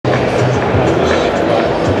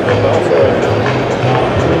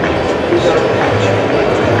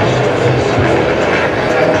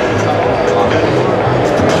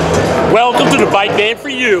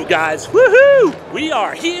guys, woohoo! We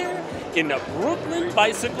are here in the Brooklyn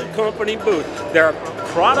Bicycle Company booth. Their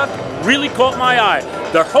product really caught my eye.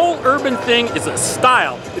 Their whole urban thing is a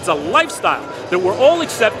style. It's a lifestyle that we're all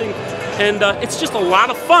accepting, and it's just a lot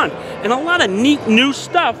of fun and a lot of neat new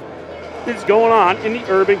stuff is going on in the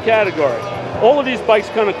urban category. All of these bikes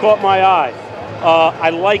kind of caught my eye. I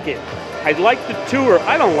like it. I like the tour.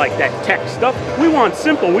 I don't like that tech stuff. We want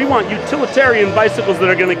simple. We want utilitarian bicycles that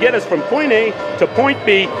are going to get us from point A to point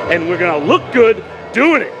B, and we're going to look good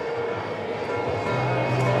doing it.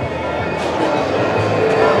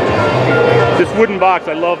 This wooden box,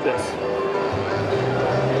 I love this.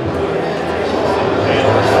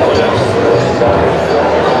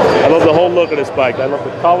 I love the whole look of this bike. I love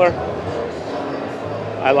the color.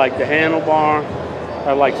 I like the handlebar.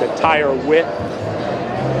 I like the tire width.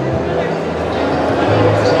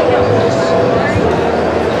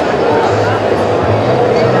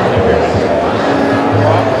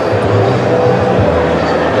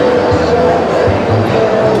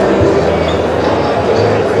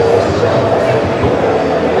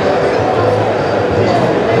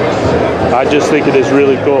 I just think it is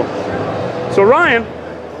really cool. So Ryan,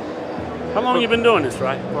 how long have you been doing this,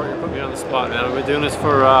 right? You put me on the spot, man. I've been doing this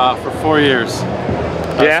for 4 years.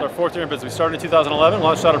 Yeah. It's our 4th year in business. We started in 2011,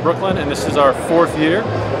 launched out of Brooklyn, and this is our 4th year.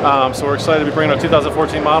 So we're excited to be bringing out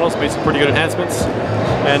 2014 models, made some pretty good enhancements,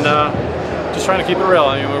 and just trying to keep it real.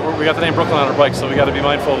 I mean, we got the name Brooklyn on our bike, so we got to be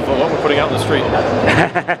mindful of what we're putting out in the street.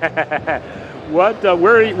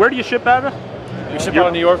 Where do you ship out of? We ship out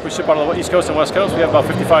of New York, we ship out of the East Coast and West Coast. We have about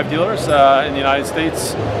 55 dealers in the United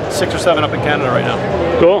States, 6 or 7 up in Canada right now.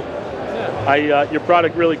 Cool. Yeah. Your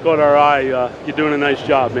product really caught our eye. You're doing a nice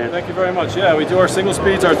job, man. Thank you very much. Yeah, we do our single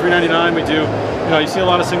speeds, our 399. We do, you see a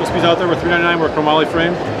lot of single speeds out there. We're 399, we're chromoly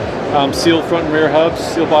frame, sealed front and rear hubs,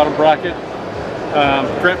 sealed bottom bracket.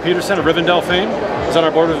 Grant Peterson of Rivendell fame is on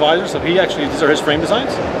our board of advisors, so these are his frame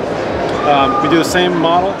designs. We do the same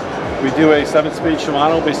model. We do a 7-speed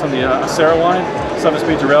Shimano based on the Acera line,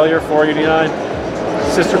 7-speed derailleur, 489,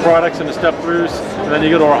 sister products and the step-throughs, and then you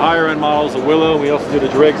go to our higher-end models, the Willow. We also do the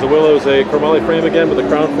Driggs. The Willow is a chromoly frame again with a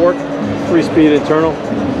crown fork, 3-speed internal,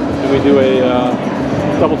 and we do a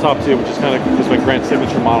double top tube, which is my Grant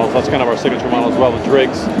signature models. That's kind of our signature model as well. The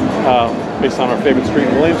Driggs, based on our favorite street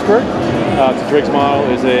in Williamsburg. The Driggs model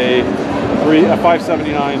is a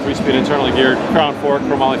 579 3-speed internally geared crown fork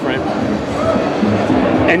chromoly frame.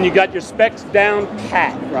 And you got your specs down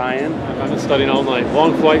pat, Ryan. I've been studying all night.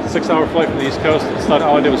 Long flight, 6-hour flight from the East Coast.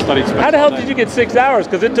 All I did was study specs. How the hell did you get 6 hours?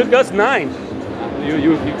 Because it took us 9.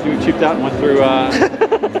 You cheaped out and went through, you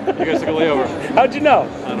guys took a layover. How'd you know?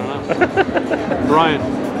 I don't know. Brian,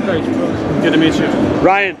 good to meet you.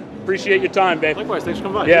 Ryan, appreciate your time, babe. Likewise, thanks for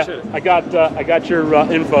coming by. Yeah, Appreciate it. I got your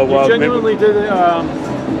info. You genuinely did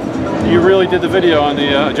you really did the video on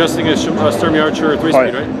the adjusting a Sturmey Archer 3-speed,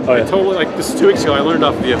 right? Oh, yeah. I totally, this is 2 weeks ago, I learned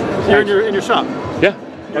off of you. You're in your shop. Yeah.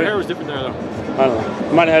 Your hair was different there, though. I don't know.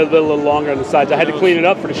 I might have had a little longer on the sides. I had to clean it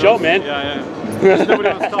up for the show, man. Yeah. Nobody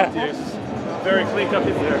wants to talk to you. It's very clean cut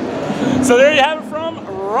people here. So there you have it from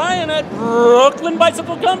Ryan at Brooklyn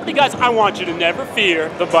Bicycle Company. Guys, I want you to never fear.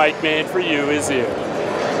 The Bike Man for You is here.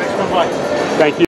 Thanks for coming by. Thank you.